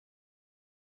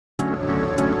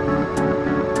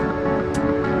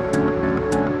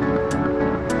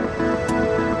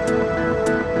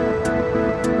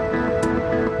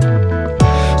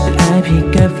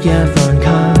up your phone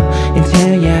call and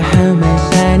tell you how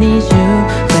much I need you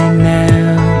right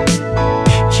now.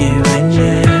 You and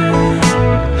you.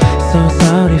 So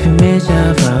sorry if you miss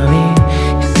your falling.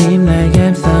 You seem like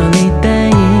I'm slowly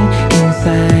dying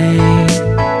inside.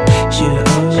 You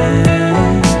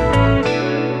alright?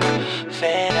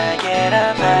 When I get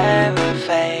up, I will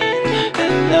fade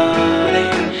and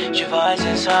lonely. Your voice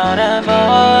is all I'm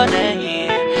wanting.